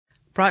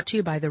Brought to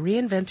you by the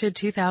reinvented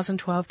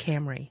 2012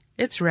 Camry.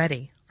 It's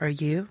ready. Are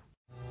you?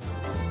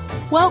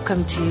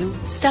 Welcome to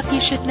Stuff You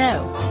Should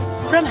Know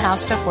from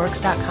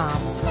HowStuffWorks.com.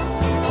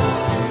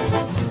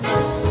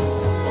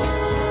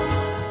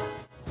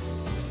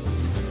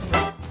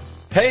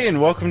 Hey,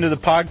 and welcome to the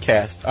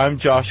podcast. I'm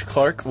Josh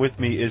Clark. With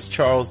me is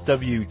Charles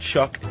W.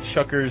 Chuck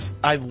Shuckers.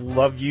 I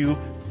love you,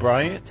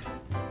 Bryant.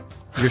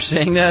 You're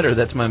saying that, or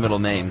that's my middle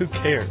name? Who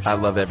cares? I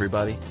love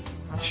everybody.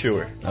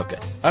 Sure. Okay.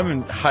 I'm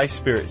in high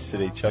spirits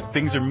today, Chuck.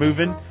 Things are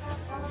moving.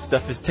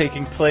 Stuff is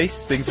taking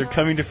place. Things are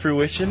coming to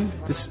fruition.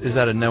 This is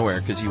out of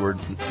nowhere because you were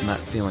not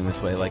feeling this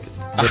way, like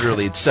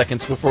literally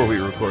seconds before we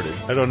recorded.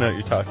 I don't know what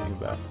you're talking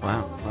about.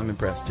 Wow, I'm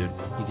impressed, dude.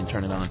 You can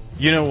turn it on.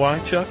 You know why,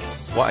 Chuck?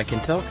 Well, I can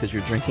tell because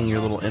you're drinking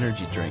your little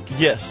energy drink.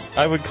 Yes,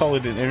 I would call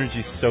it an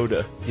energy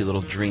soda. You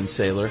little dream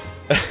sailor.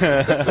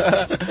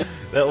 That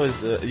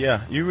was,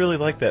 yeah, you really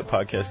liked that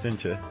podcast,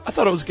 didn't you? I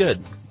thought it was good.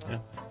 Yeah.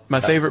 My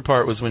favorite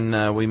part was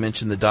when we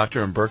mentioned the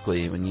doctor in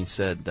Berkeley, when you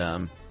said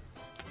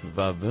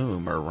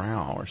vavoom or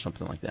row or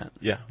something like that.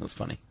 Yeah. That was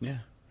funny. Yeah,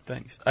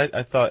 thanks.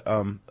 I thought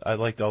I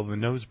liked all the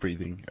nose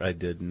breathing I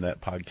did in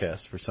that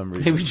podcast for some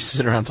reason. Maybe we just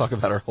sit around and talk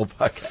about our whole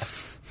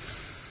podcast.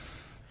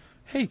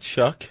 Hey,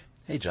 Chuck.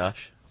 Hey,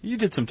 Josh. You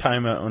did some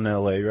time out in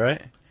L.A.,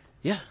 right?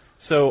 Yeah.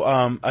 So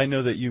I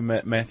know that you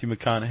met Matthew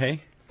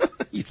McConaughey.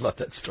 You'd love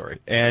that story.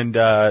 And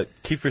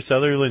Kiefer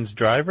Sutherland's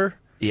driver?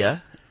 Yeah.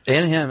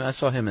 And him. I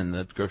saw him in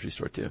the grocery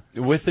store, too.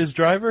 With his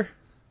driver?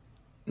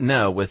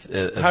 No, with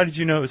How did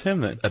you know it was him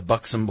then? a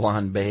buxom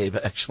blonde babe,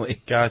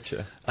 actually.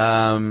 Gotcha.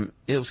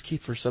 It was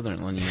Kiefer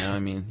Sutherland, you know. I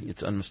mean,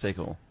 it's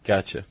unmistakable.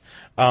 Gotcha.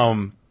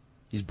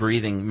 He's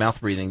breathing,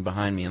 mouth breathing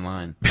behind me in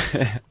line.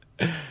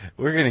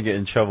 We're going to get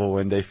in trouble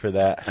one day for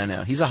that. I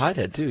know. He's a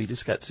hothead, too. He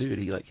just got sued.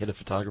 He, hit a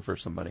photographer or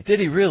somebody. Did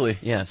he really?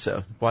 Yeah,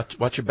 so watch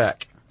your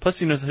back. Plus,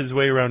 he knows his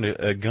way around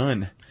a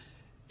gun.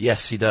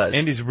 Yes, he does.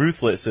 And he's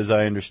ruthless, as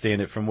I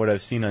understand it, from what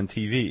I've seen on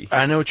TV.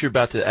 I know what you're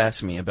about to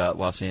ask me about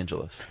Los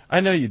Angeles.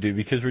 I know you do,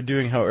 because we're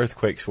doing how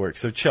earthquakes work.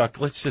 So,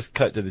 Chuck, let's just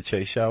cut to the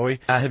chase, shall we?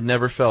 I have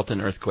never felt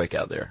an earthquake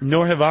out there.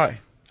 Nor have I.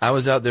 I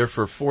was out there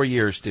for 4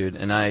 years, dude,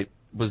 and I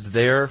was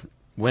there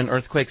when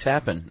earthquakes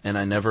happen, and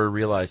I never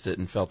realized it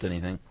and felt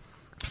anything.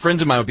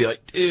 Friends of mine would be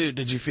like, dude,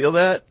 did you feel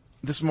that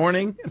this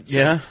morning?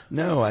 Yeah?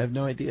 No, I have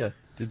no idea.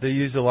 Did they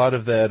use a lot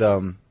of that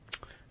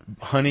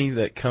honey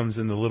that comes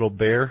in the little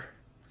bear?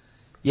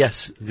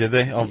 Yes. Did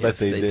they? I'll bet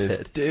they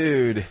did.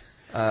 Dude.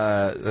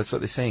 That's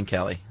what they say in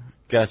Cali.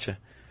 Gotcha.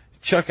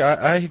 Chuck,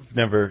 I've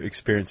never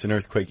experienced an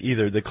earthquake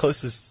either. The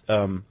closest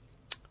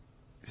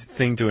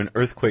thing to an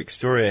earthquake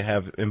story I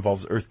have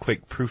involves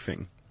earthquake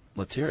proofing.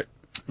 Let's hear it.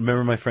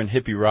 Remember my friend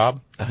Hippie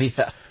Rob? Oh,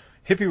 yeah.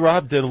 Hippie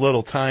Rob did a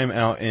little time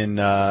out in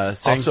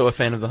Also a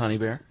fan of the Honey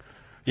Bear?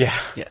 Yeah.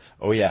 Yes.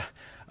 Oh, yeah.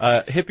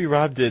 Hippie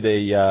Rob did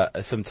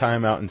some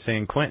time out in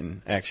San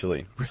Quentin,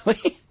 actually.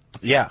 Really?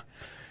 Yeah.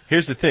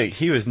 Here's the thing.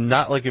 He was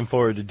not looking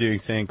forward to doing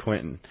San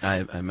Quentin.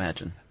 I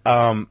imagine.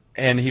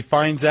 And he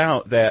finds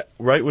out that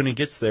right when he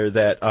gets there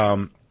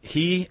that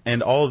he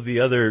and all of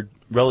the other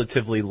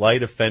relatively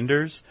light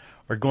offenders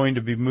are going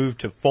to be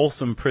moved to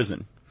Folsom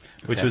Prison,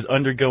 which was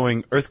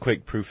undergoing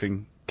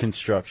earthquake-proofing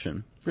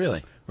construction.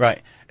 Really?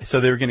 Right. So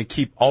they were going to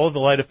keep all of the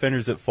light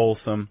offenders at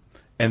Folsom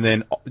and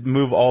then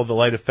move all the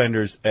light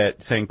offenders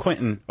at San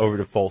Quentin over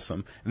to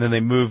Folsom. And then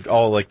they moved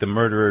all like the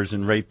murderers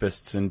and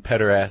rapists and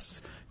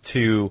pederasts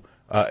to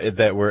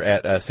that were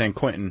at San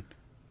Quentin.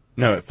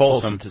 No, at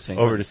Folsom to San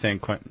over to San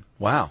Quentin.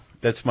 Wow.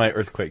 That's my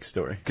earthquake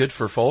story. Good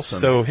for Folsom.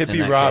 So in Hippie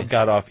that Rob case.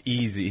 got off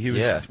easy. He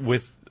was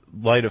with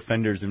light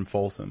offenders in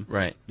Folsom.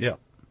 Right. Yeah.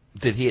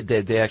 Did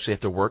they actually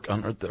have to work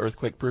on the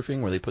earthquake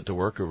proofing? Were they put to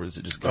work, or was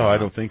it just going Oh, on? I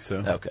don't think so.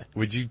 Okay.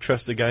 Would you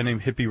trust a guy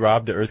named Hippie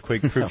Rob to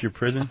earthquake-proof your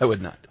prison? I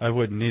would not. I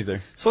wouldn't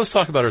either. So let's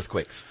talk about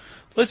earthquakes.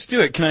 Let's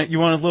do it. You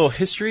want a little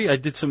history? I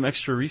did some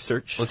extra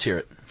research. Let's hear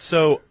it.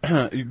 So,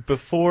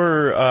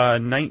 before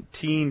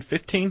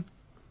 1915,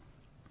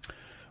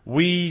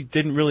 we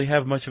didn't really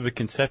have much of a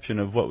conception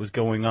of what was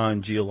going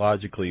on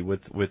geologically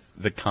with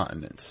the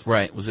continents.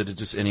 Right. Was it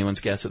just anyone's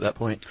guess at that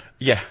point?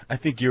 Yeah, I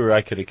think you or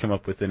I could have come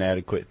up with an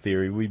adequate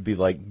theory. We'd be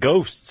like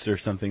ghosts or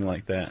something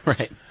like that.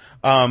 Right.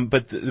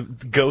 But the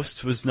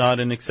ghosts was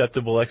not an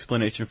acceptable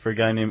explanation for a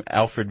guy named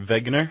Alfred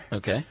Wegener.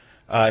 Okay.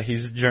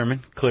 He's German,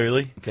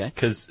 clearly. Okay.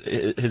 Because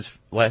his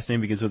last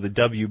name begins with a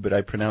W, but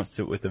I pronounced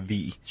it with a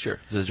V. Sure.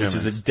 Which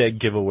is a dead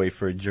giveaway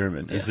for a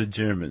German. Yeah. He's a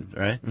German,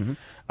 right?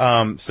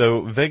 Mm-hmm.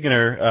 So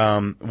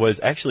Wegener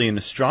was actually an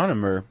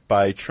astronomer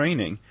by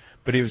training,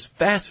 but he was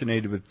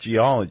fascinated with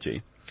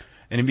geology.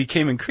 And he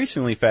became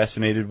increasingly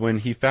fascinated when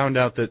he found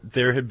out that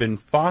there had been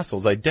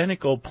fossils,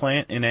 identical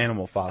plant and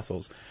animal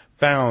fossils,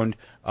 found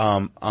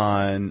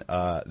on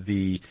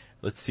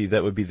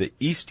that would be the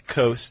east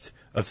coast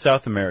of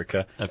South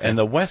America and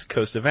the west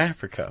coast of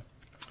Africa.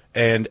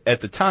 And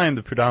at the time,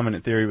 the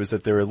predominant theory was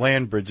that there were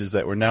land bridges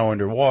that were now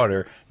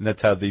underwater, and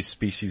that's how these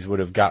species would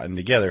have gotten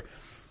together.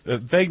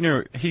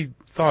 Wegener, he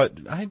thought,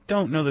 I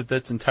don't know that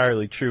that's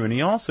entirely true. And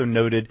he also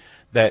noted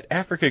that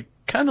Africa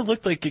kind of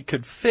looked like it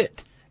could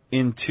fit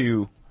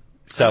into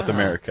South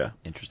America.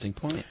 Interesting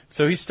point.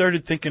 So he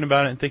started thinking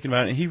about it,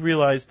 and he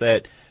realized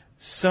that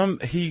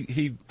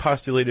he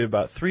postulated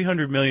about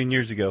 300 million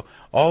years ago,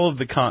 all of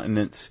the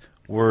continents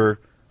were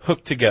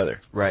hooked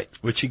together. Right.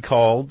 Which he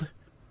called...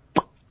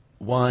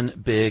 one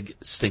big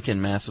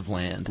stinking mass of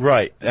land.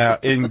 Right.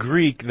 In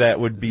Greek, that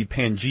would be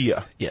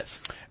Pangaea.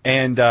 Yes.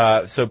 And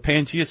so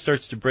Pangaea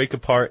starts to break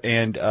apart,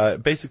 and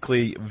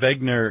basically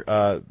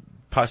Wegener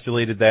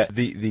postulated that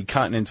the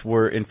continents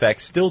were, in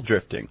fact, still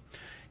drifting.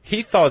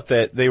 He thought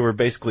that they were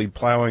basically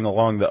plowing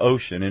along the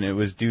ocean, and it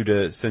was due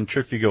to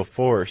centrifugal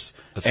force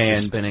and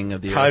the spinning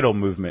of the tidal Earth.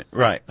 movement.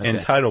 Right, Okay.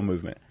 and tidal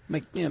movement.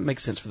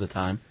 Makes sense for the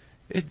time.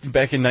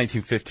 Back in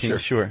 1915,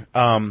 sure.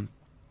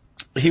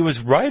 He was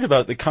right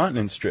about the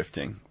continents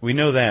drifting. We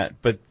know that,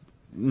 but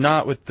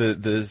not with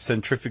the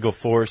centrifugal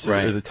force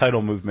Right. or the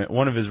tidal movement.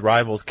 One of his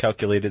rivals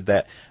calculated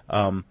that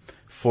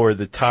for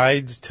the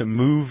tides to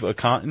move a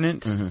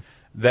continent,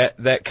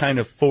 that kind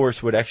of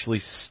force would actually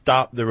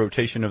stop the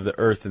rotation of the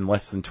Earth in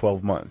less than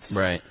 12 months.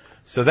 Right.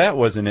 So that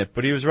wasn't it,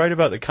 but he was right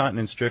about the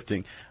continents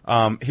drifting.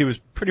 He was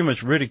pretty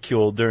much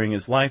ridiculed during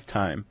his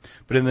lifetime.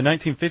 But in the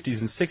 1950s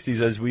and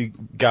 60s, as we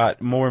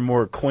got more and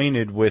more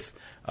acquainted with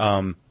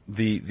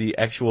the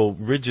actual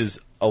ridges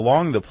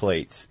along the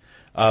plates,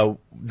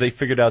 they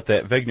figured out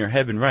that Wegener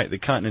had been right. The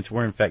continents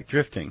were, in fact,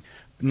 drifting,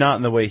 not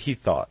in the way he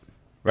thought.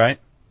 Right?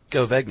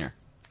 Go Wegener.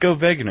 Go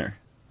Wegener.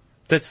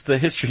 That's the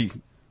history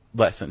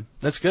lesson.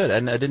 That's good. I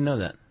didn't know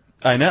that.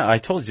 I know. I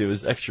told you it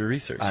was extra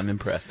research. I'm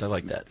impressed. I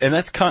like that. And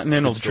that's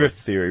continental That's a good story. drift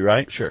theory,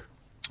 right? Sure.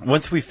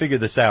 Once we figure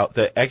this out,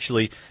 that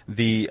actually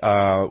the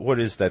what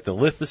is that? The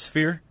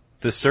lithosphere,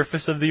 the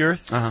surface of the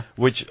Earth,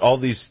 which all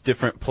these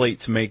different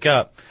plates make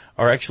up,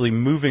 are actually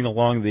moving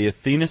along the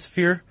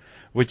asthenosphere,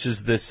 which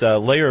is this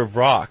layer of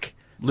rock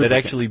Lubricant. that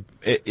actually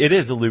it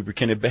is a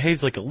lubricant. It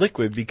behaves like a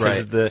liquid because Right.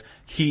 of the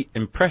heat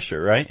and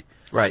pressure, right?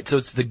 Right. So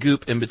it's the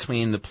goop in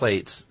between the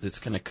plates that's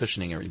kind of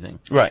cushioning everything.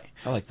 Right.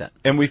 I like that.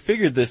 And we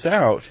figured this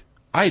out.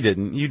 I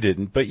didn't, you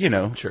didn't, but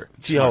Sure.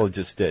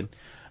 geologists did.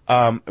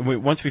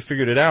 Once we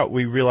figured it out,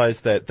 we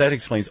realized that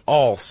explains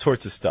all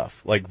sorts of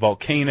stuff, like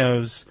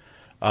volcanoes,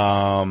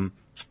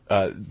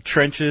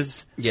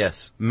 trenches,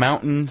 Yes.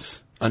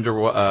 mountains. Under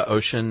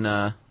ocean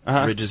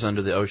ridges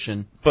under the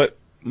ocean. But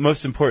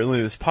most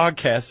importantly, this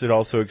podcast, it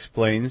also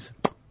explains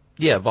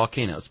Yeah,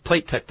 volcanoes.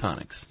 Plate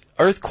tectonics.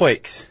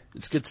 earthquakes.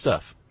 It's good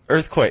stuff.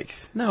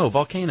 Earthquakes. No,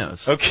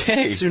 volcanoes.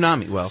 Okay.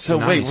 Tsunami. Well, So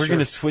tsunamis, wait, we're sure. going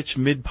to switch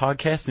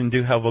mid-podcast and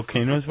do how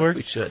volcanoes work?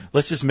 We should.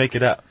 Let's just make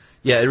it up.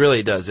 Yeah, it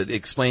really does. It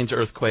explains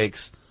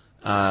earthquakes,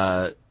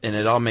 and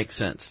it all makes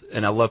sense.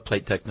 And I love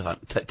plate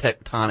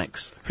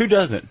tectonics. Who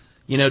doesn't?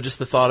 You know, just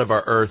the thought of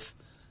our Earth.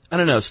 I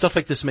don't know. Stuff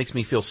like this makes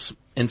me feel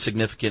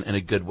insignificant in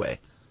a good way.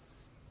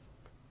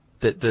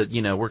 That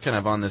you know, we're kind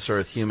of on this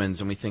Earth, humans,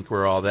 and we think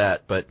we're all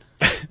that, but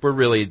we're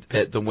really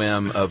at the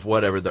whim of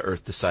whatever the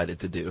Earth decided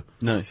to do.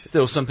 Nice. If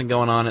there was something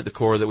going on at the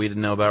core that we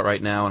didn't know about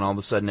right now, and all of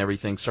a sudden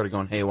everything started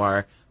going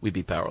haywire, we'd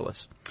be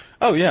powerless.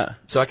 Oh, yeah.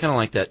 So I kind of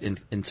like that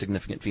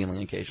insignificant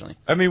feeling occasionally.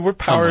 I mean, we're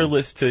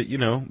powerless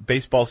to,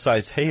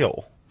 baseball-sized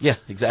hail. Yeah,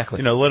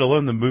 exactly. Let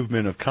alone the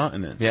movement of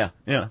continents. Yeah.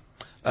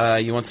 Yeah.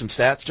 You want some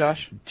stats,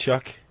 Josh?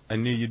 Chuck, I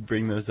knew you'd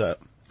bring those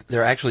up. There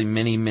are actually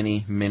many,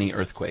 many, many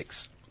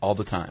earthquakes all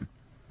the time.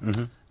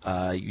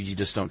 Mm-hmm. You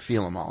just don't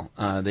feel them all.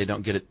 They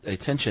don't get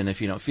attention if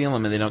you don't feel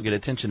them, and they don't get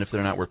attention if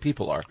they're not where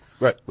people are.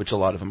 Right. Which a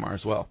lot of them are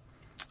as well,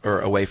 or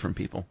away from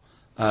people.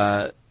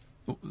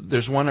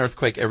 There's one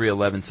earthquake every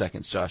 11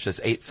 seconds, Josh.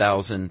 That's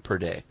 8,000 per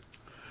day,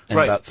 and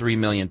Right. about 3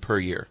 million per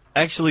year.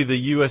 Actually, the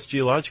U.S.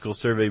 Geological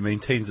Survey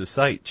maintains a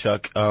site,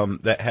 Chuck,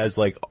 that has,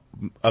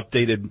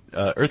 updated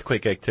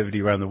earthquake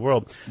activity around the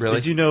world. Really?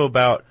 Did you know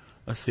about,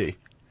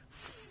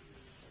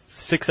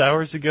 6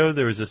 hours ago,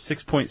 there was a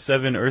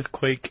 6.7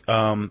 earthquake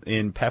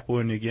in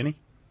Papua New Guinea?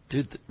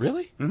 Dude,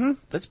 really? Mm-hmm.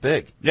 That's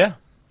big. Yeah.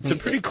 It's a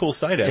pretty cool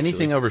site, actually.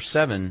 Anything over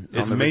 7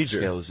 Is on the major.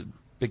 Richter scale is a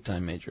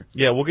big-time major.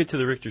 Yeah, we'll get to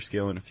the Richter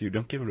scale in a few.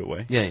 Don't give it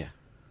away. Yeah.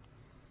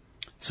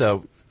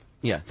 So,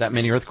 yeah, that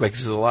many earthquakes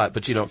is a lot,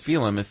 but you don't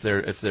feel them if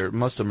they're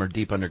most of them are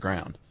deep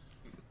underground.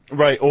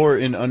 Right, or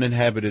in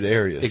uninhabited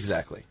areas.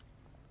 Exactly.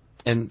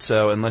 And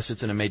so, unless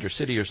it's in a major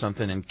city or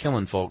something and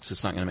killing folks,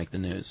 it's not going to make the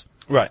news.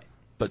 Right.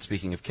 But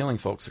speaking of killing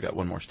folks, I got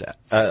one more stat.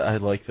 I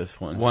like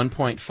this one.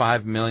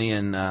 1.5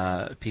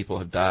 million people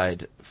have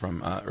died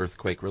from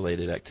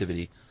earthquake-related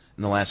activity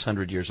in the last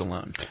 100 years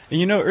alone.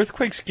 And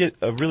earthquakes get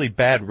a really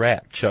bad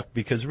rap, Chuck,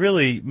 because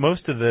really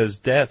most of those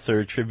deaths are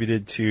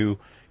attributed to,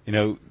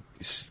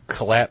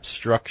 collapsed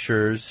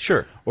structures.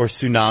 Sure. Or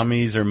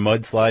tsunamis or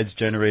mudslides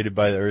generated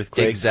by the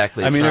earthquake.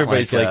 Exactly. I It's mean, not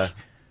everybody's like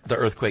the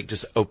earthquake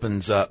just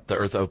opens up, the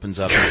earth opens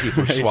up, and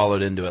people are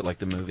swallowed into it like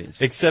the movies.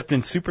 except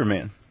in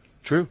Superman.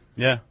 True.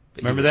 Yeah.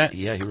 Remember that?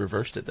 Yeah, he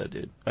reversed it, though,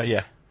 dude.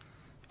 Yeah.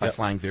 By Yep.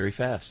 flying very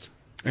fast.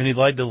 And he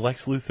lied to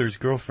Lex Luthor's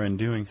girlfriend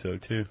doing so,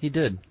 too. He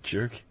did.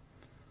 Jerk.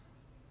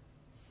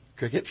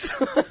 Crickets.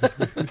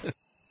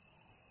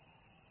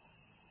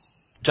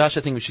 Josh,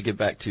 I think we should get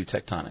back to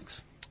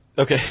tectonics.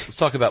 Okay. Let's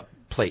talk about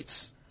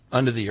plates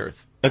under the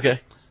earth Okay.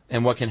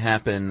 and what can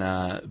happen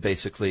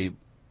basically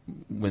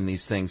when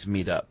these things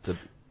meet up.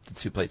 the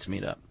two plates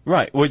meet up.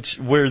 Right,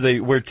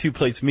 where two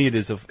plates meet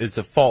is a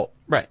fault.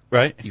 Right.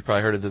 Right? You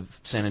probably heard of the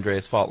San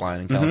Andreas Fault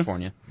Line in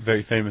California.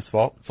 Very famous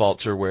fault.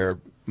 Faults are where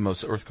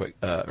most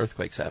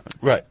earthquakes happen.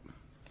 Right.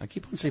 I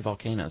keep on saying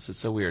volcanoes. It's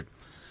so weird.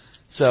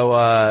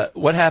 So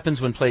what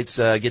happens when plates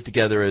get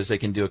together is they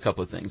can do a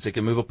couple of things. They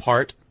can move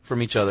apart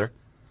from each other.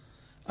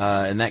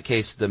 In that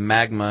case, the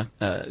magma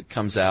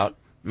comes out.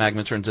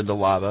 Magma turns into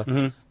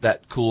lava.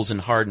 That cools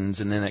and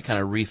hardens, and then it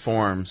kind of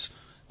reforms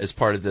as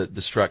part of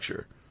the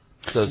structure.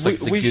 So it's like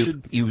the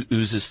goop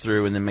oozes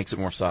through and then makes it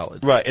more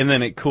solid. Right, and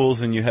then it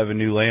cools and you have a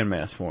new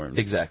landmass formed.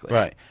 Exactly.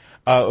 Right.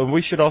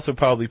 We should also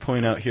probably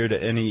point out here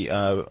to any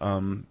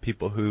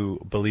people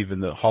who believe in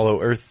the hollow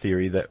earth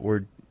theory that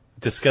we're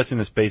discussing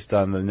this based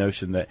on the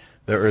notion that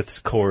the Earth's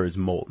core is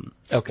molten.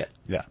 Okay.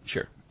 Yeah.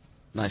 Sure.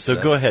 Nice. So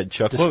go ahead,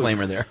 Chuck.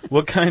 Disclaimer there.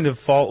 What kind of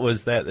fault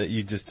was that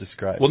you just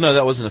described? Well, no,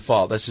 that wasn't a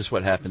fault. That's just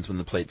what happens when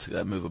the plates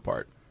move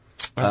apart.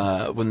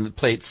 When the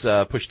plates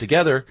push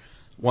together,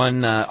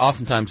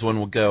 oftentimes one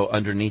will go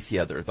underneath the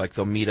other. Like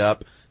they'll meet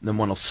up, and then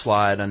one will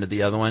slide under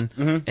the other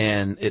one,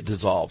 and it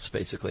dissolves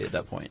basically at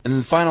that point. And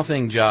the final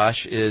thing,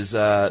 Josh, is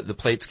the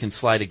plates can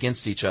slide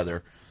against each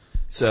other.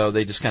 So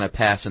they just kind of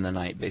pass in the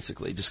night,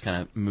 basically, just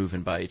kind of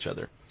moving by each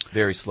other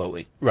very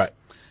slowly. Right.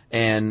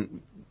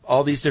 And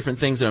all these different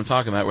things that I'm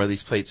talking about where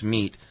these plates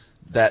meet,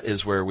 that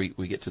is where we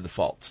get to the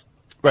faults.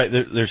 Right.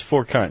 There's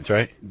four kinds,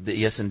 right?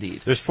 Yes,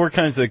 indeed. There's four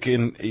kinds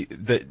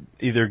that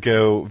either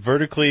go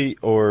vertically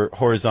or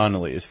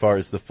horizontally as far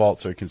as the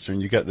faults are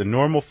concerned. You got the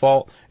normal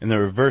fault and the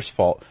reverse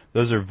fault.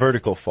 Those are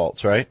vertical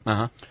faults, right?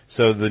 Uh-huh.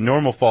 So the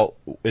normal fault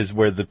is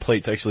where the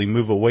plates actually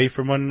move away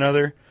from one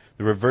another.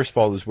 The reverse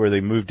fault is where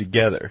they move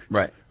together.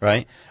 Right.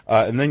 Right?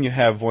 And then you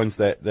have ones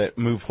that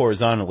move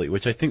horizontally,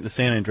 which I think the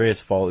San Andreas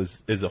fault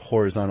is a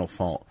horizontal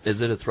fault. Is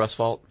it a thrust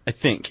fault? I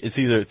think. It's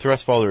either a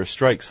thrust fault or a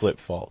strike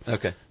slip fault.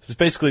 Okay. So it's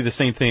basically the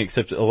same thing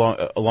except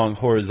along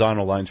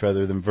horizontal lines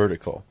rather than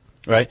vertical.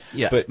 Right?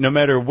 Yeah. But no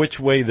matter which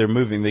way they're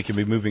moving, they can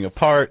be moving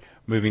apart,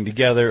 moving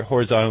together,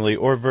 horizontally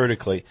or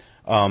vertically.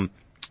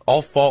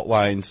 All fault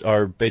lines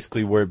are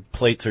basically where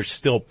plates are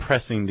still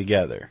pressing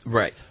together.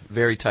 Right.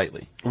 Very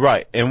tightly.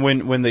 Right. And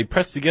when they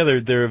press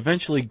together, they're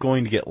eventually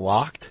going to get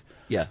locked.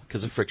 Yeah,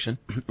 because of friction.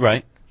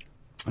 Right.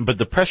 But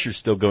the pressure's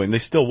still going. They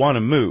still want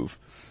to move.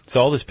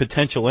 So all this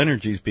potential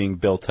energy is being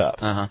built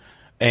up. Uh-huh.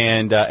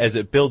 And as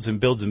it builds and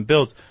builds and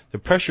builds, the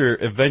pressure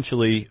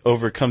eventually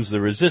overcomes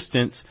the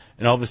resistance,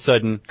 and all of a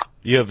sudden,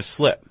 you have a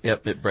slip.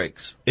 Yep, it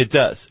breaks. It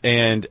does.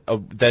 And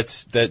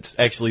that's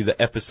actually the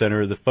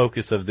epicenter, the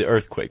focus of the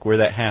earthquake, where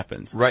that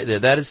happens. Right there.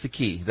 That is the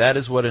key. That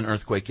is what an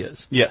earthquake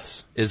is.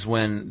 Yes. Is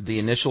when the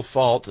initial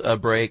fault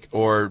break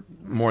or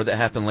more that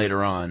happen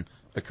later on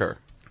occur.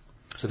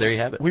 So there you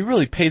have it. We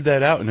really paid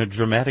that out in a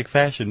dramatic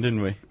fashion,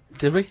 didn't we?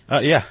 Did we?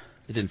 Yeah.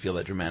 It didn't feel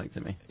that dramatic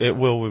to me. It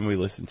will when we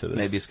listen to this.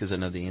 Maybe it's because I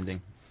know the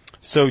ending.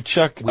 So,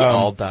 Chuck... We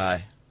all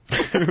die.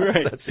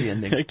 Right. That's the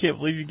ending. I can't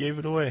believe you gave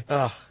it away.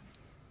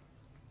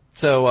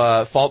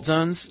 So, fault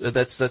zones,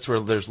 that's where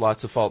there's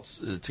lots of faults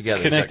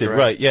together. Connected,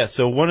 right. Yeah,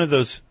 so one of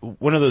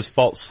those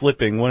faults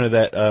slipping, one of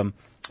that...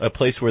 a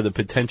place where the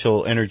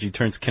potential energy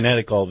turns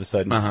kinetic all of a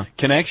sudden,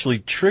 can actually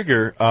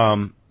trigger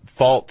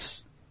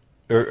faults,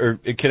 or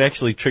it can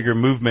actually trigger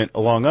movement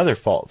along other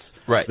faults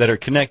that are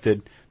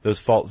connected, those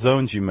fault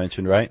zones you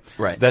mentioned, right?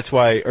 Right. That's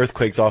why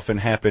earthquakes often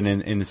happen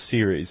in a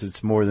series.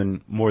 It's more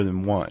than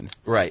one.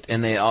 Right,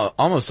 and they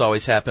almost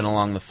always happen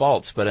along the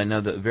faults, but I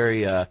know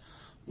that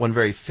one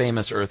very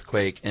famous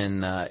earthquake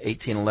in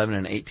 1811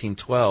 and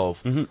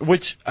 1812.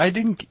 Which I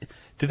didn't...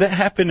 Did that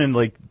happen in,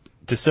 like,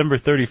 December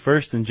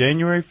 31st and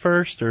January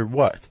 1st, or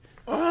what?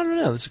 Well, I don't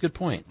know. That's a good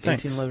point.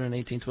 Thanks. 1811 and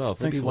 1812.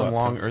 Thanks That'd be a one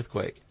lot, long Tom.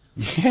 earthquake.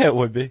 Yeah, it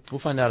would be. We'll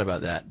find out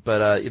about that.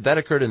 But that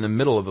occurred in the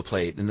middle of a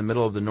plate, in the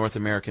middle of the North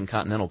American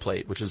continental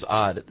plate, which was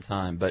odd at the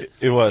time. But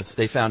it was.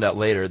 They found out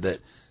later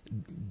that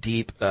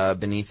deep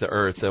beneath the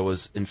Earth, there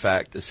was, in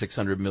fact, a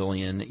 600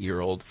 million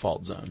year old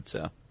fault zone.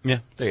 So yeah,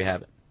 there you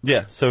have it.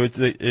 Yeah, so it's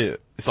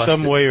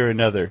some way or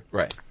another.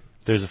 Right.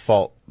 There's a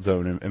fault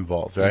zone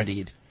involved, right?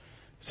 Indeed.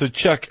 So,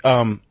 Chuck,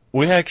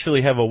 we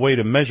actually have a way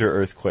to measure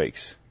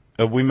earthquakes.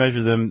 We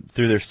measure them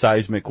through their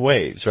seismic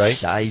waves, right?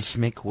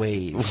 Seismic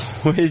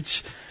waves.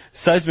 Which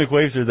seismic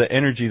waves are the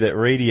energy that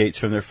radiates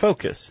from their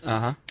focus.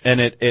 And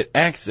it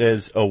acts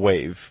as a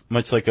wave,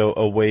 much like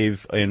a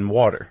wave in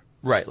water.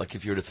 Right, like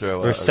if you were to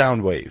throw a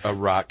sound wave. A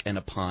rock in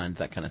a pond,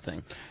 that kind of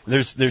thing.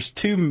 There's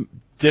two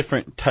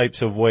different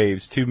types of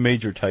waves, two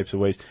major types of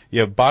waves. You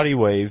have body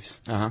waves,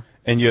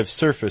 and you have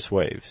surface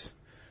waves.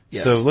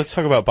 Yes. So let's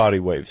talk about body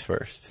waves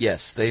first.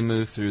 Yes, they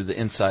move through the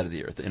inside of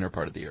the Earth, the inner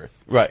part of the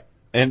Earth. Right.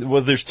 And,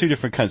 well, there's two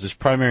different kinds. There's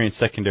primary and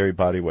secondary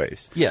body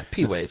waves. Yeah,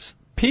 P waves.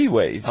 P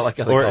waves. I like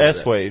or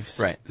S that. waves.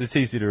 Right. It's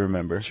easy to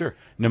remember. Sure.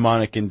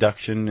 Mnemonic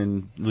induction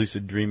and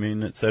lucid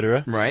dreaming,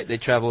 etc. Right. They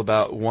travel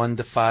about 1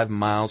 to 5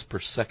 miles per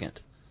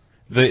second.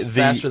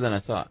 Faster than I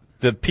thought.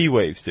 The P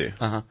waves do.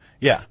 Uh-huh.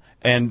 Yeah.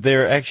 And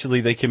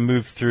they can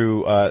move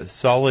through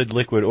solid,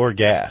 liquid, or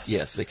gas.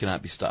 Yes, they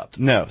cannot be stopped.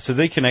 No, so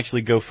they can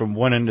actually go from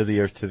one end of the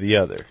Earth to the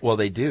other. Well,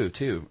 they do,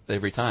 too,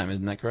 every time.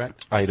 Isn't that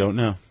correct? I don't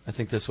know. I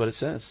think that's what it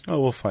says. Oh,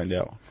 we'll find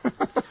out.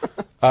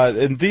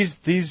 And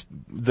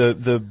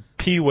the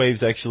P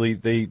waves actually,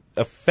 they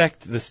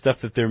affect the stuff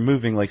that they're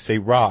moving, like, say,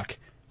 rock,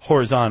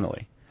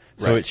 horizontally.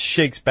 So Right. it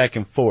shakes back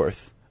and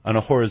forth on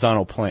a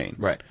horizontal plane.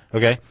 Right.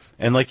 Okay?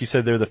 And like you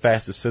said, they're the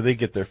fastest, so they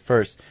get there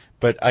first.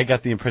 But I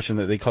got the impression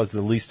that they cause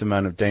the least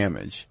amount of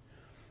damage.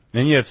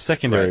 Then you have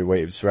secondary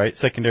Right. waves, right?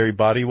 Secondary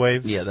body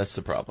waves. Yeah, that's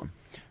the problem.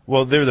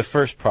 Well, they're the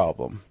first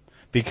problem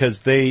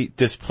because they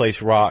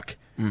displace rock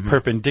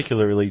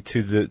perpendicularly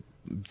to the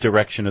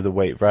direction of the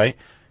wave, right?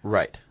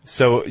 Right.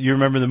 So you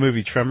remember the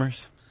movie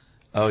Tremors?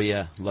 Oh,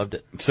 yeah. Loved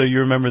it. So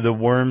you remember the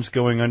worms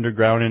going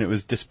underground and it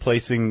was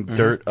displacing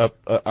dirt up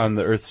on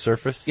the Earth's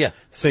surface? Yeah.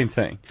 Same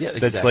thing. Yeah,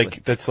 That's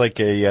exactly. like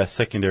a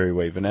secondary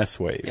wave, an S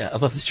wave. Yeah, I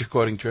love that you're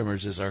quoting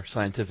Tremors as our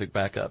scientific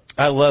backup.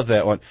 I love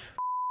that one.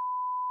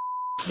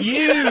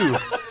 You!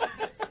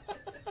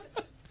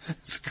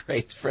 It's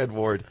great. Fred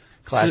Ward.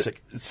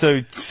 Classic.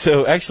 So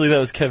actually that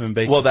was Kevin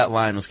Bacon. Well, that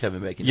line was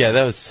Kevin Bacon. Yeah,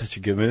 that was such a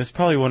good movie. It's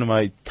probably one of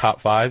my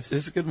top fives.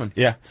 It's a good one.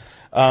 Yeah.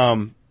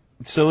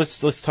 So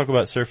let's talk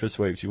about surface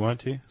waves. You want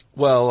to?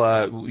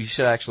 Well, we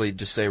should actually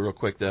just say real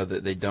quick, though,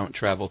 that they don't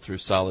travel through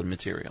solid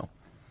material.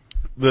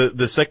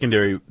 The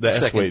secondary,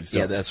 S waves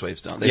don't. Yeah, the S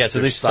waves don't. Yeah, so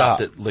they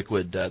stopped stop.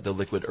 at the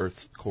liquid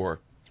Earth's core.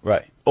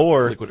 Right.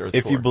 Or Liquid Earth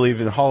if you core. believe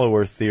in hollow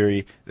Earth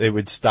theory, they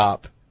would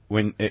stop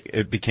when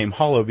it became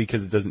hollow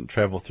because it doesn't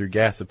travel through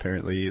gas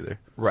apparently either.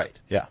 Right.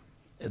 Yeah.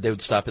 They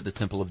would stop at the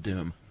Temple of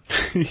Doom,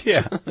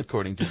 Yeah.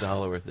 according to the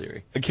hollow Earth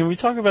theory. Can we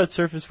talk about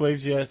surface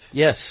waves yet?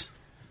 Yes,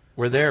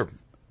 we're there.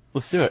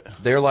 Let's do it.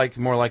 They're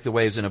more like the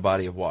waves in a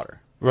body of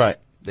water. Right.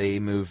 They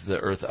move the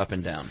Earth up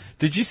and down.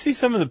 Did you see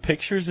some of the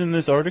pictures in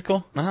this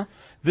article? Uh-huh.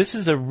 This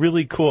is a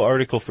really cool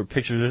article for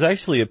pictures. There's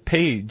actually a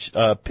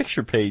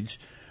picture page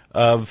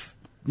of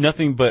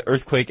nothing but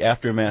earthquake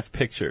aftermath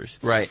pictures.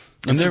 Right.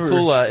 And And there some were-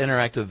 cool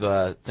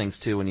interactive things,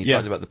 too, when you Yeah.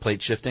 talked about the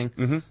plate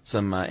shifting.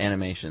 Some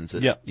animations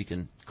that Yeah. you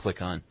can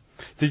click on.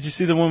 Did you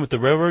see the one with the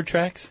railroad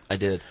tracks? I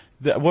did.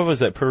 What was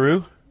that,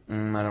 Peru? I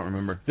don't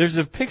remember. There's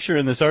a picture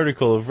in this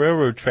article of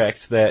railroad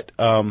tracks that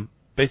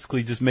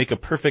basically just make a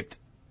perfect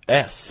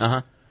S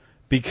Uh-huh.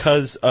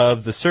 because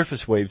of the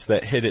surface waves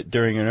that hit it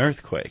during an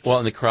earthquake. Well,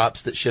 and the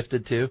crops that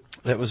shifted, too.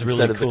 That was really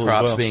Instead of cool the as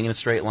crops well. being in a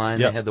straight line,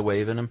 Yep. they had the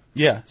wave in them.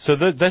 Yeah, so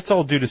that's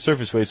all due to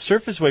surface waves.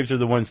 Surface waves are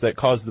the ones that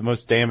cause the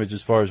most damage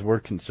as far as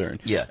we're concerned.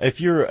 Yeah. If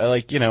you're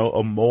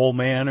a mole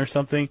man or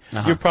something,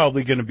 Uh-huh. you're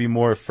probably going to be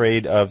more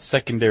afraid of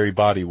secondary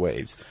body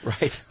waves.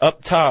 Right.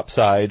 Up top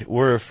side,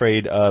 we're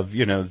afraid of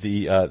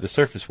the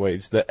surface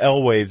waves. The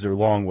L waves or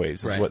long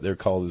waves is Right. what they're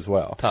called as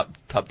well.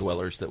 Top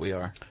dwellers that we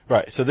are.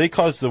 Right. So they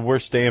cause the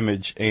worst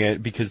damage,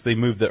 and because they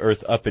move the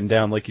Earth up and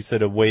down, like you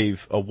said, a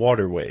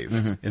water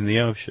wave in the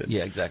ocean.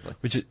 Yeah, exactly.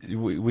 Which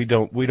we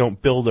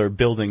don't build our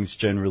buildings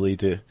generally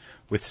to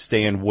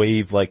withstand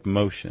wave-like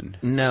motion.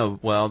 No,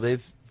 well,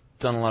 they've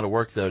done a lot of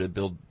work, though, to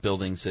build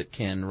buildings that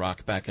can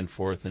rock back and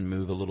forth and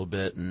move a little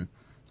bit and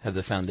have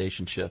the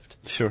foundation shift.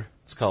 Sure.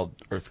 It's called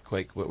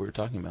earthquake, what we were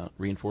talking about,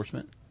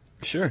 reinforcement.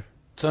 Sure.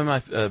 Some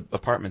of my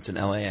apartments in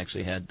L.A.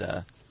 actually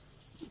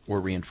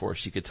were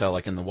reinforced. You could tell,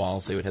 like in the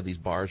walls, they would have these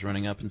bars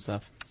running up and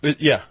stuff.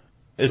 Yeah.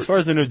 As far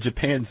as I know,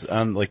 Japan's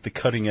on like the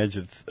cutting edge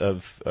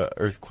of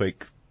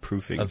earthquake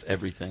proofing. Of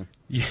everything.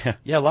 Yeah.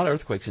 Yeah, a lot of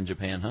earthquakes in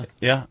Japan, huh?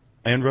 Yeah.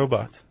 And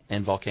robots.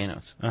 And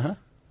volcanoes. Uh-huh.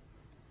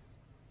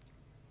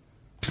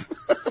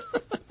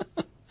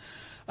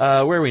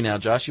 Where are we now,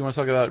 Josh? You want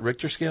to talk about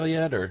Richter scale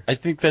yet, or? I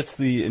think that's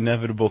the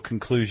inevitable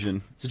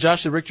conclusion. So,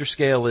 Josh, the Richter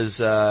scale is,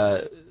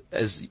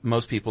 as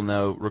most people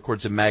know,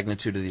 records the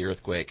magnitude of the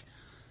earthquake.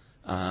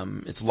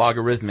 It's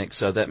logarithmic,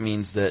 so that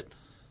means that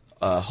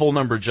a whole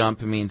number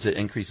jump means it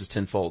increases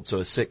tenfold. So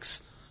a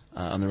 6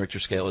 on the Richter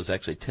scale is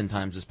actually 10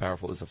 times as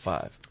powerful as a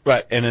 5.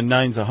 Right. And a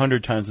 9's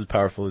 100 times as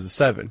powerful as a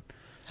 7.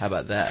 How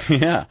about that?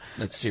 Yeah.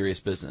 That's serious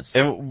business.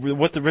 And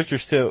what the Richter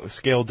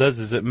scale does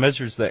is it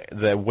measures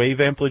the wave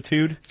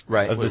amplitude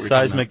Right, of what the we were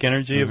talking seismic about.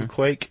 energy of a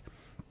quake.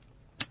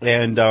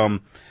 And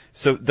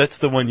so that's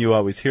the one you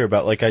always hear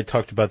about. Like I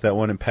talked about that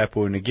one in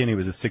Papua New Guinea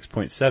was a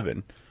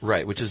 6.7.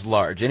 Right, which is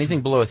large.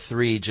 Anything below a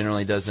 3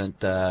 generally doesn't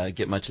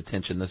get much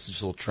attention. This is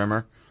just a little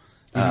tremor,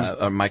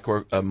 a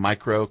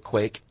micro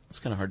quake. It's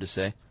kind of hard to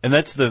say. And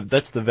that's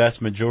the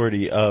vast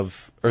majority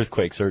of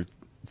earthquakes are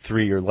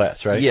 3 or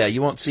less, right? Yeah,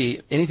 you won't see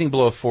anything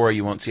below a 4.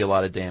 You won't see a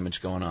lot of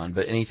damage going on,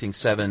 but anything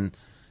 7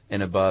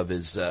 and above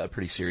is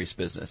pretty serious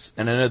business.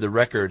 And I know the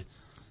record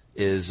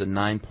is a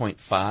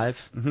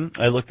 9.5.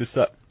 I looked this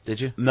up. Did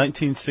you?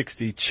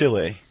 1960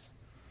 Chile.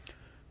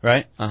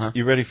 Right? Uh-huh.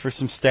 You ready for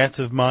some stats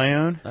of my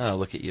own? Oh,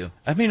 look at you.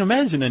 I mean,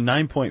 imagine a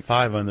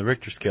 9.5 on the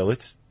Richter scale.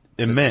 It's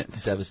immense.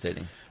 It's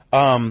devastating.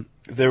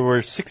 There were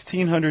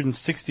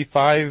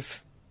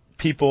 1,665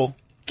 people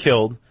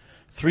killed,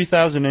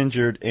 3,000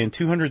 injured, and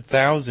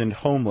 200,000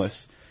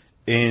 homeless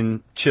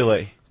in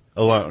Chile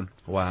alone.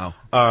 Wow.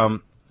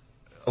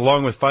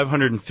 Along with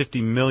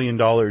 $550 million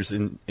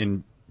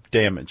in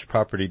damage,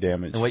 property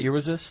damage. And what year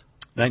was this?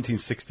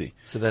 1960.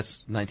 So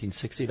that's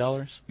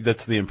 $1960?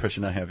 That's the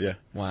impression I have, yeah.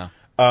 Wow.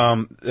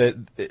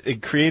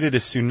 It created a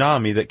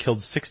tsunami that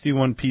killed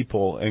 61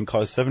 people and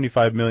caused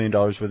 $75 million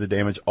worth of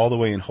damage all the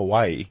way in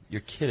Hawaii.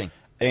 You're kidding.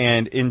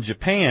 And in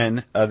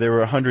Japan, there were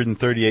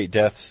 138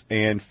 deaths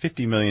and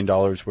 $50 million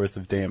worth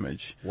of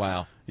damage.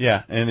 Wow.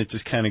 Yeah, and it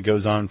just kind of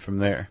goes on from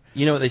there.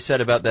 You know what they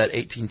said about that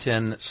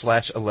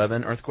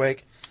 1810/11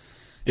 earthquake?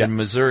 Yeah. In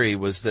Missouri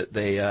was that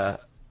they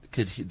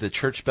the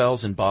church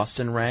bells in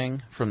Boston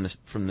rang from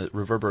the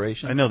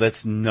reverberation. I know,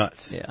 that's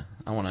nuts. Yeah,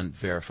 I want to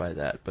verify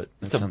that, but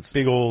that It's sounds a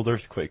big old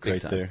earthquake big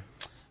right time.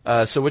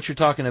 there. So what you're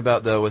talking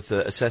about, though, with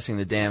assessing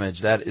the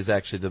damage, that is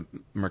actually the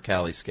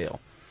Mercalli scale.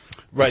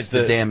 Right. It's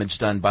the damage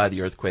done by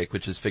the earthquake,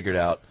 which is figured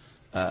out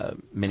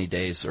many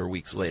days or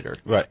weeks later.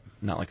 Right.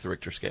 Not like the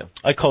Richter scale.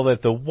 I call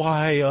that the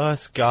why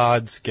us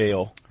God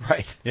scale.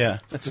 Right. Yeah.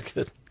 That's a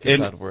good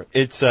And title for it.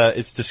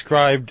 it's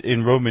described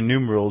in Roman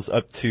numerals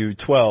up to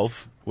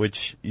 12,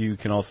 which you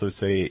can also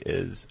say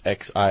is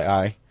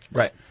XII.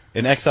 Right.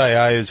 And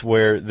XII is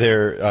where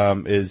there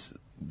is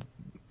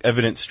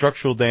evident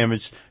structural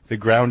damage. The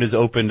ground is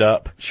opened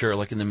up. Sure,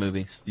 like in the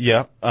movies.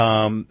 Yeah.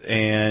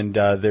 And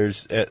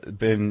there's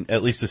been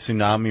at least a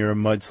tsunami or a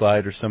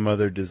mudslide or some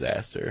other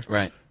disaster.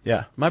 Right.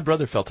 Yeah. My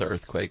brother felt an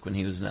earthquake when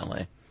he was in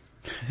L.A.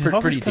 It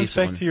always Pretty comes decent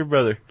back one. to your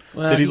brother.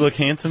 Well, Did he look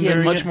handsome He had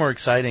during much it? more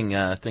exciting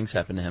things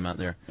happen to him out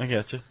there. I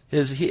gotcha.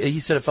 He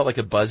said it felt like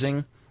a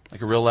buzzing,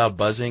 like a real loud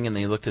buzzing, and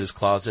then he looked at his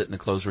closet and the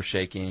clothes were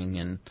shaking,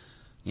 and,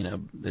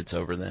 it's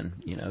over then.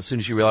 As soon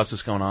as you realize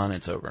what's going on,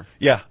 it's over.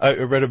 Yeah, I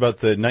read about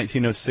the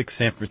 1906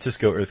 San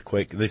Francisco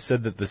earthquake. They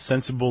said that the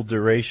sensible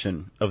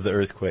duration of the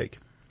earthquake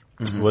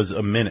was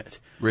a minute.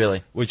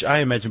 Really? Which I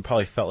imagine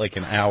probably felt like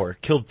an hour.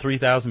 Killed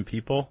 3,000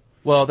 people.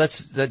 Well, that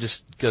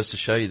just goes to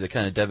show you the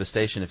kind of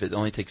devastation. If it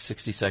only takes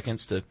 60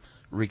 seconds to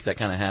wreak that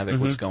kind of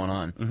havoc, what's going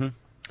on? Mm-hmm.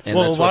 And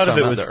Well, that's a lot of what's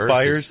it on was the earth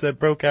fires is that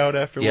broke out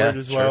afterward Yeah,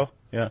 as sure. well.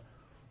 Yeah,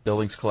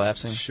 buildings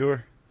collapsing.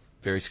 sure.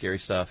 Very scary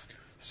stuff.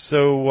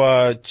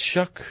 So,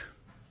 Chuck...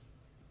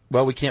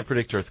 Well, we can't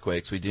predict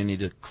earthquakes. We do need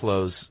to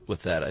close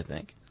with that, I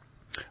think.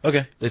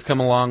 Okay. They've come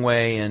a long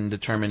way in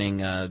determining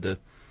the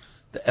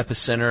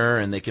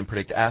epicenter, and they can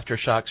predict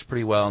aftershocks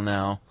pretty well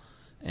now.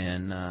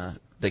 And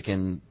they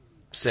can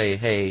say,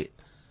 hey,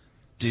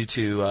 due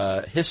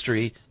to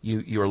history,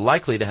 you're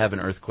likely to have an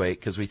earthquake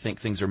because we think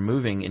things are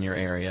moving in your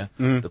area.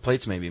 The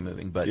plates may be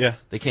moving, but Yeah.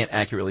 they can't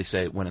accurately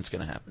say when it's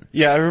going to happen.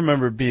 Yeah, I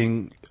remember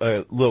being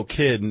a little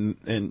kid,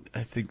 and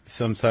I think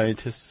some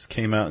scientists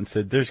came out and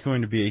said there's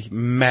going to be a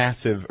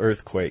massive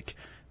earthquake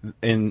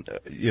in,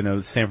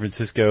 San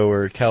Francisco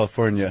or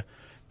California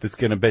that's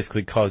going to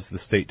basically cause the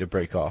state to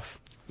break off.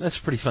 That's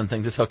a pretty fun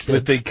thing to tell kids.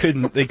 But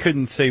they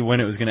couldn't say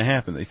when it was going to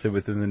happen. They said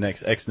within the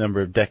next X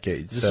number of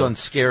decades. Is this on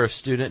Scare a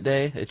Student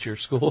Day at your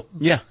school?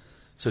 Yeah.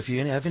 So if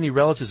you have any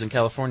relatives in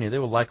California, they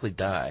will likely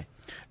die.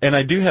 And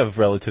I do have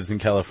relatives in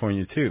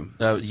California, too.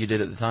 You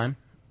did at the time?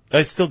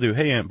 I still do.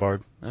 Hey, Aunt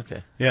Barb.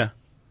 Okay. Yeah.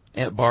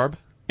 Aunt Barb?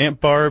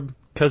 Aunt Barb,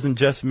 Cousin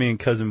Jessamy, and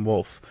Cousin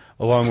Wolf,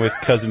 along with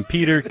Cousin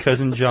Peter,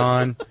 Cousin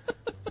John.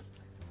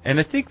 And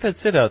I think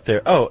that's it out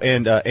there. Oh,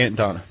 and Aunt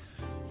Donna.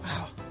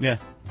 Wow. Yeah.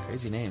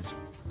 Crazy names.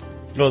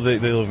 Well, they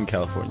live in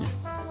California.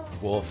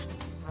 Wolf.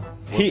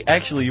 He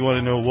actually, you want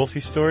to know a Wolfie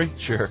story?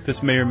 Sure.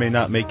 This may or may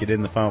not make it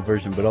in the final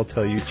version, but I'll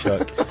tell you,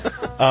 Chuck.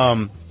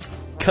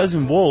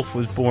 Cousin Wolf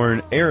was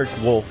born Eric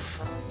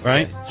Wolf,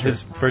 right? Yeah, sure.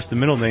 His first and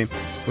middle name.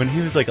 When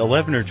he was like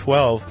 11 or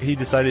 12, he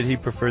decided he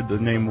preferred the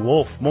name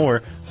Wolf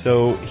more,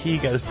 so he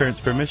got his parents'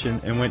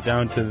 permission and went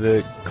down to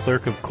the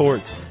clerk of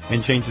courts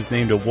and changed his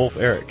name to Wolf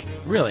Eric.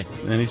 Really?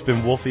 And he's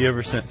been Wolfie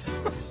ever since.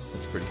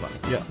 That's pretty funny.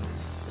 Yeah.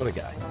 What a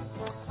guy.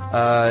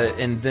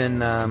 And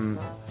then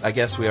I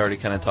guess we already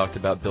kind of talked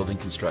about building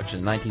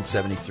construction.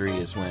 1973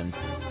 is when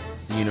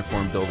the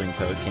Uniform Building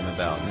Code came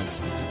about, and it's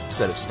a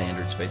set of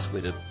standards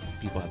basically that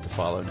people have to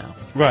follow now.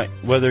 Right.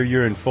 Whether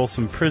you're in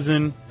Folsom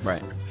Prison,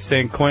 Right.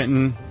 San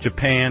Quentin,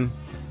 Japan,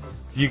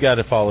 you got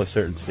to follow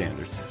certain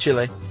standards.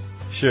 Chile,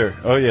 Sure.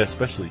 Oh, yeah,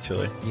 especially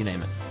Chile. you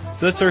name it.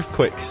 So that's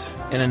earthquakes.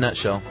 In a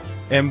nutshell.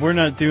 And we're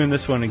not doing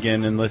this one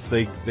again unless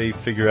they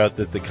figure out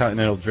that the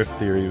continental drift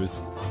theory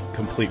was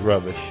complete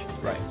rubbish.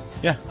 Right.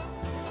 Yeah.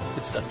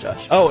 Good stuff,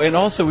 Josh. Oh, and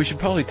also we should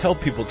probably tell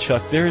people,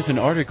 Chuck, there is an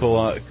article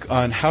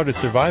on how to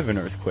survive an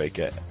earthquake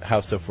at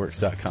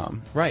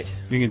howstuffworks.com. Right.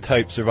 You can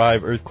type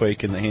survive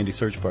earthquake in the handy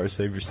search bar,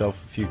 save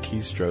yourself a few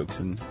keystrokes,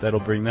 and that'll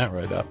bring that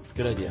right up.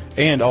 Good idea.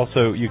 And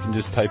also, you can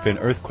just type in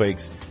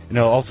earthquakes, and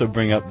it'll also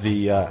bring up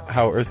the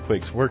How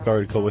Earthquakes Work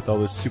article with all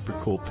those super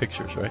cool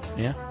pictures, right?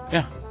 Yeah?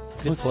 Yeah.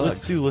 Good Let's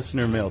plugs. do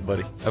listener mail,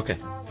 buddy. Okay.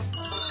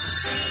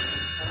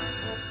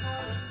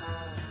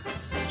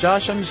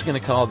 Josh, I'm just going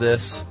to call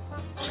this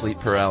sleep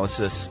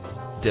paralysis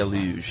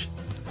deluge.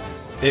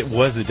 It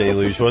was a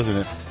deluge, wasn't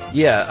it?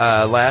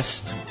 Yeah, it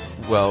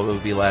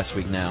would be last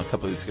week now, a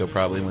couple of weeks ago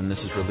probably when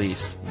this is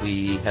released,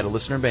 we had a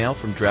listener mail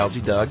from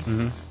Drowsy Doug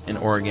in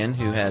Oregon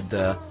who had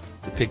the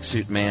pig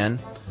suit man.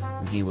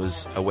 And he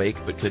was awake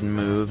but couldn't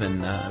move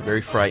and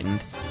very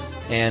frightened.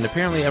 And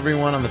apparently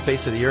everyone on the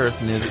face of the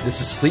earth knew that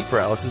this is sleep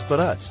paralysis but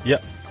us.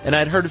 Yep. And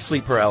I'd heard of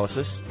sleep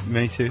paralysis.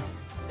 Me too.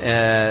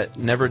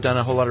 Never done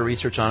a whole lot of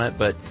research on it,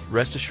 but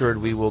rest assured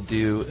we will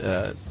do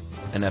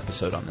an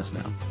episode on this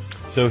now.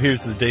 So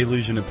here's the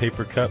delusion of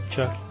paper cup,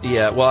 Chuck.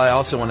 Yeah, well, I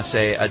also want to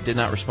say I did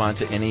not respond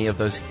to any of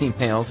those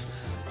emails,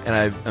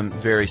 and I'm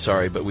very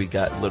sorry, but we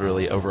got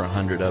literally over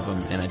 100 of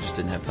them, and I just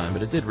didn't have time,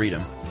 but I did read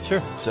them.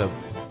 Sure. So,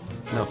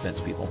 no offense,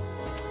 people.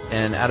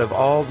 And out of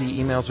all the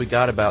emails we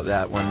got about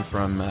that one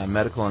from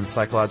medical and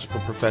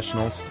psychological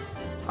professionals,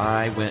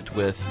 I went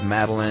with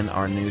Madeline,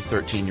 our new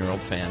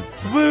 13-year-old fan.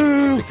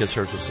 Woo! Because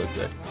hers was so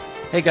good.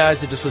 Hey,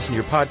 guys, I just listened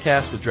to your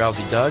podcast with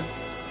Drowsy Doug.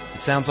 It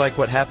sounds like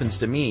what happens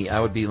to me. I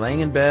would be laying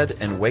in bed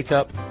and wake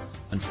up.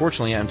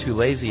 Unfortunately, I'm too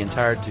lazy and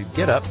tired to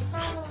get up.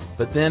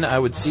 But then I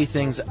would see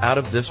things out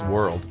of this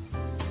world.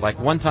 Like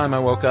one time I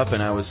woke up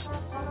and I was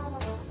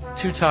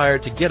too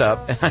tired to get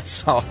up, and I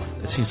saw,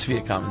 it seems to be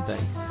a common thing,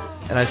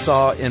 and I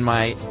saw in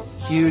my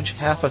huge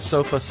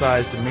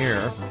half-a-sofa-sized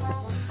mirror,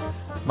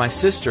 my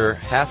sister,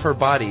 half her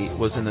body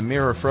was in the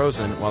mirror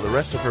frozen, while the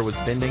rest of her was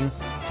bending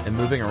and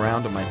moving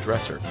around on my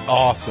dresser.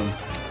 Awesome.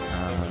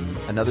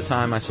 Another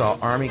time I saw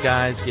army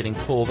guys getting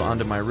pulled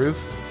onto my roof.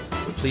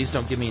 Please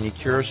don't give me any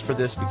cures for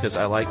this because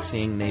I like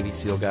seeing Navy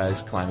SEAL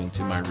guys climbing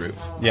to my roof.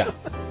 Yeah.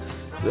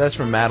 So that's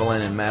from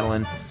Madeline, and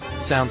Madeline,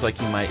 it sounds like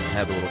you might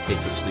have a little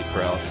case of sleep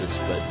paralysis,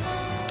 but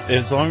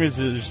as long as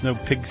there's no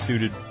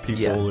pig-suited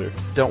people or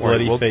don't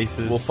worry. bloody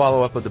faces. We'll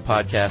follow up with the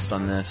podcast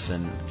on this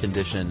and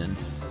condition, and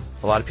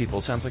a lot of people,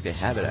 it sounds like they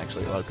have it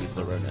actually, a lot of people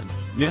that wrote in.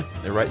 Yeah.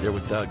 They're right there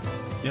with Doug.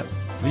 Yep.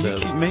 You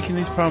keep making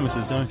these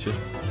promises, don't you?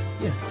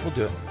 Yeah, we'll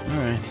do it. All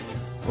right.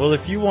 Well,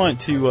 if you want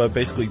to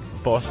basically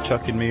boss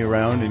Chuck and me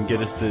around and get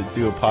us to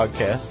do a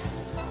podcast,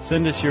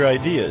 send us your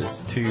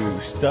ideas to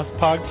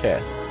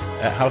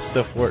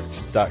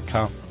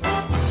stuffpodcast@howstuffworks.com.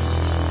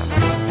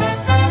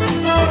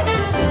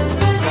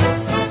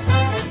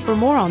 For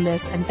more on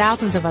this and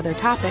thousands of other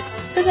topics,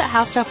 visit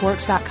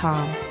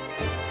howstuffworks.com.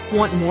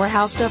 Want more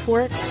How Stuff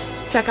Works?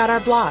 Check out our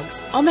blogs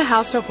on the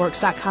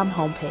howstuffworks.com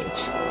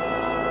homepage.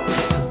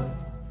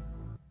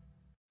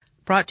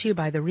 Brought to you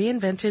by the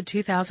reinvented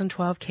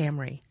 2012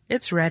 Camry.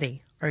 It's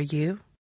ready. Are you?